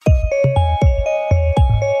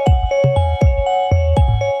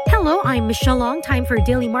Michelle Long. Time for a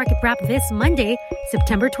daily market wrap this Monday,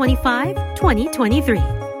 September 25, 2023.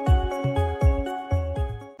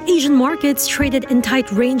 Asian markets traded in tight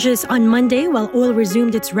ranges on Monday while oil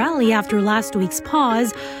resumed its rally after last week's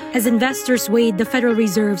pause as investors weighed the Federal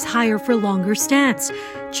Reserve's higher for longer stance.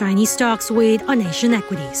 Chinese stocks weighed on Asian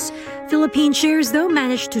equities. Philippine shares, though,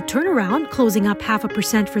 managed to turn around, closing up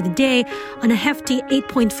 0.5% for the day on a hefty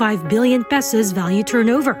 8.5 billion pesos value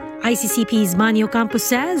turnover. ICCP's Manny Ocampo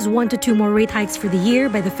says 1 to 2 more rate hikes for the year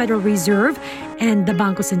by the Federal Reserve, and the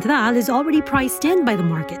Bangko Sentral is already priced in by the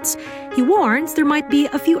markets. He warns there might be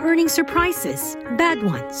a few earnings surprises, bad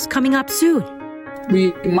ones, coming up soon.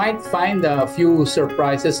 We might find a few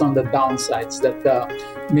surprises on the downsides that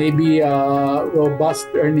maybe robust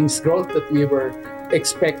earnings growth that we were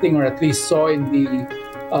expecting or at least saw in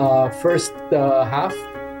the first half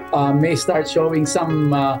may start showing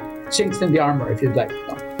some chinks in the armor, if you'd like.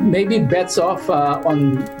 Maybe bets off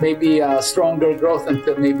on maybe stronger growth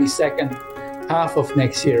until maybe second half of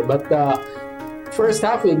next year. But first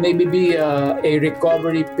half will maybe be a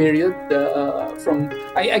recovery period from.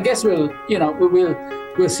 I guess we'll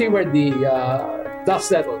see where the dust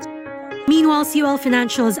settles. Meanwhile, COL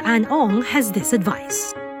Financial's Ann Ong has this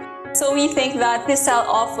advice. So we think that this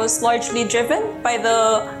sell-off was largely driven by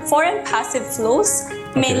the foreign passive flows,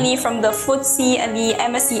 mainly from the FTSE and the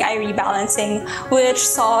MSCI rebalancing, which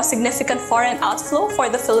saw significant foreign outflow for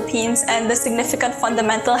the Philippines and the significant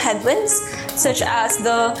fundamental headwinds, such as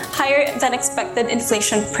the higher-than-expected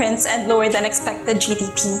inflation prints and lower-than-expected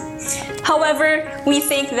GDP. However, we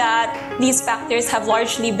think that these factors have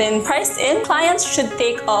largely been priced in. Clients should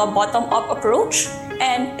take a bottom-up approach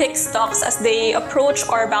and pick stocks as they approach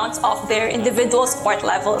or bounce off their individual support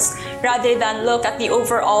levels, rather than look at the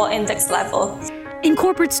overall index level. In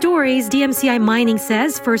corporate stories, DMCI Mining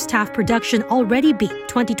says first-half production already beat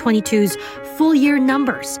 2022's full-year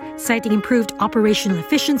numbers, citing improved operational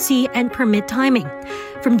efficiency and permit timing.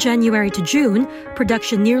 From January to June,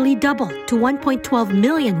 production nearly doubled to 1.12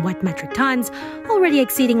 million wet metric tons, already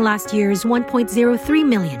exceeding last year's 1.03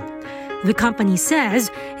 million. The company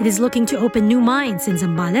says it is looking to open new mines in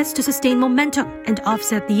Zambales to sustain momentum and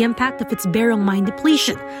offset the impact of its Berong mine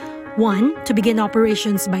depletion. One to begin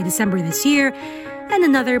operations by December this year, and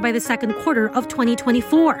another by the second quarter of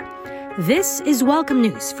 2024. This is welcome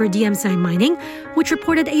news for DMCI Mining, which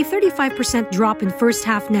reported a 35% drop in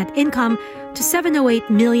first-half net income to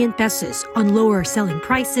 708 million pesos on lower selling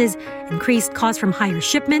prices, increased costs from higher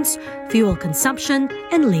shipments, fuel consumption,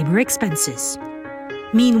 and labor expenses.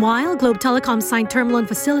 Meanwhile, Globe Telecom signed term loan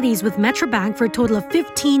facilities with Metrobank for a total of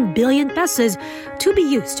 15 billion pesos to be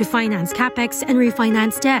used to finance capex and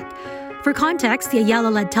refinance debt. For context, the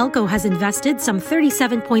Ayala-led telco has invested some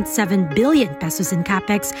 37.7 billion pesos in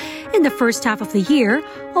capex in the first half of the year,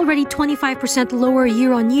 already 25% lower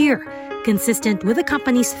year-on-year, consistent with the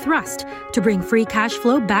company's thrust to bring free cash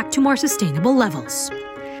flow back to more sustainable levels.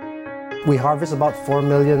 We harvest about 4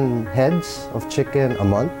 million heads of chicken a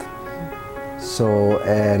month.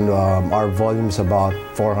 Our volume is about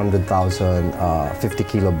 400,000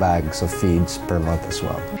 50-kilo bags of feeds per month as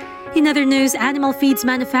well. In other news, animal feeds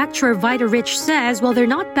manufacturer Vitarich says while they're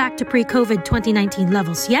not back to pre-COVID 2019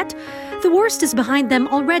 levels yet, the worst is behind them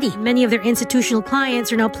already. Many of their institutional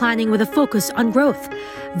clients are now planning with a focus on growth.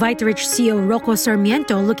 Vitarich CEO Rocco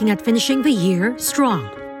Sarmiento looking at finishing the year strong.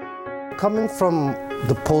 Coming from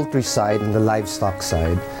the poultry side and the livestock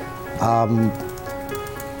side,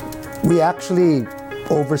 we actually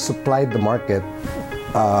oversupplied the market.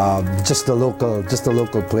 Just the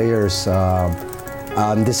local players.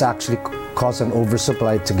 This actually caused an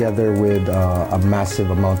oversupply together with a massive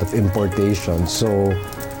amount of importation. So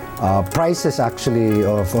prices actually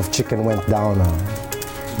of chicken went down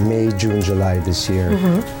May, June, July this year.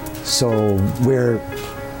 So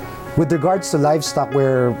with regards to livestock,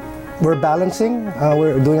 we're balancing.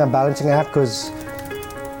 We're doing a balancing act because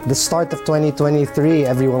the start of 2023,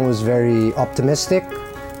 everyone was very optimistic.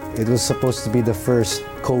 It was supposed to be the first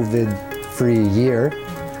COVID-free year.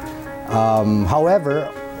 However,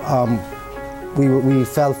 we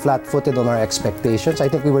fell flat-footed on our expectations. I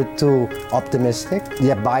think we were too optimistic.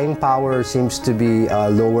 The buying power seems to be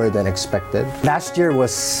lower than expected. Last year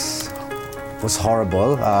was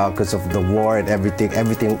horrible because of the war and everything.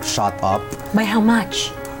 Everything shot up. By how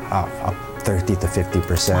much? Up 30 to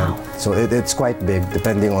 50%. Wow. So it's quite big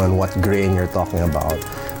depending on what grain you're talking about.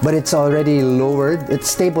 But it's already lowered. It's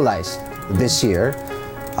stabilized this year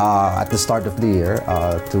at the start of the year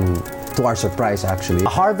to our surprise actually.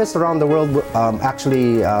 Harvest around the world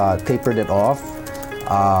actually tapered it off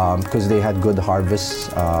because they had good harvests.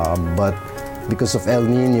 But because of El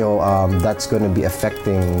Nino, that's going to be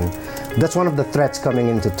affecting. That's one of the threats coming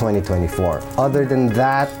into 2024. Other than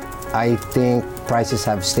that, I think prices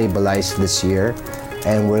have stabilized this year,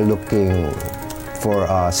 and we're looking for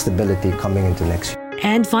stability coming into next year.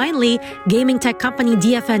 And finally, gaming tech company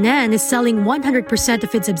DFNN is selling 100%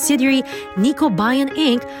 of its subsidiary, Nico Bayan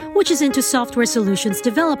Inc., which is into software solutions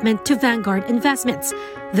development, to Vanguard Investments.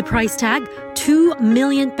 The price tag, 2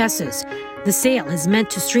 million pesos. The sale is meant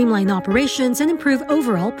to streamline operations and improve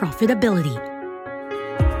overall profitability.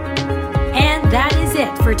 And that is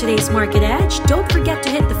it for today's Market Edge. Don't forget to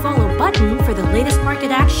hit the follow button for the latest market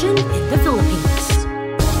action in the Philippines.